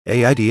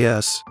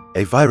AIDS,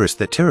 a virus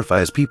that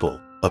terrifies people,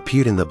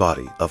 appeared in the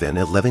body of an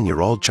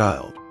 11-year-old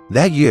child.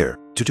 That year,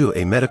 due to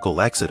a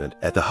medical accident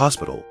at the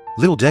hospital,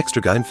 little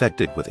Dexter got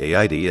infected with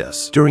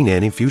AIDS during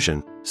an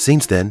infusion.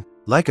 Since then,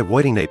 like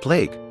avoiding a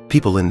plague,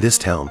 people in this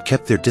town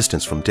kept their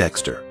distance from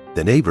Dexter.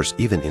 The neighbors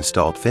even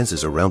installed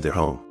fences around their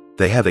home.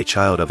 They have a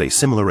child of a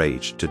similar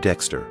age to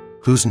Dexter,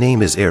 whose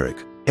name is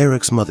Eric.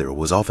 Eric's mother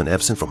was often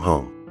absent from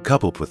home.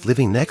 Coupled with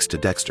living next to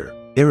Dexter,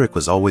 Eric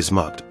was always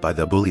mocked by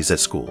the bullies at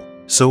school.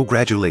 So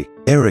gradually,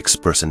 Eric's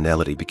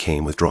personality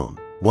became withdrawn.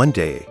 One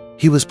day,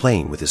 he was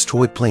playing with his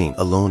toy plane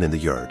alone in the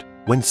yard,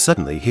 when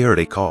suddenly he heard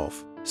a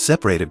cough.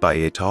 Separated by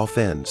a tall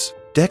fence,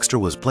 Dexter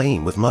was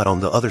playing with mud on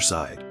the other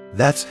side.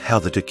 That's how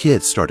the two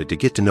kids started to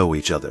get to know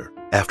each other.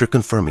 After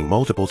confirming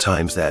multiple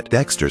times that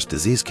Dexter's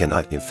disease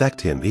cannot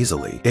infect him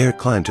easily, Eric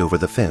climbed over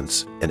the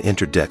fence and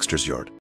entered Dexter's yard.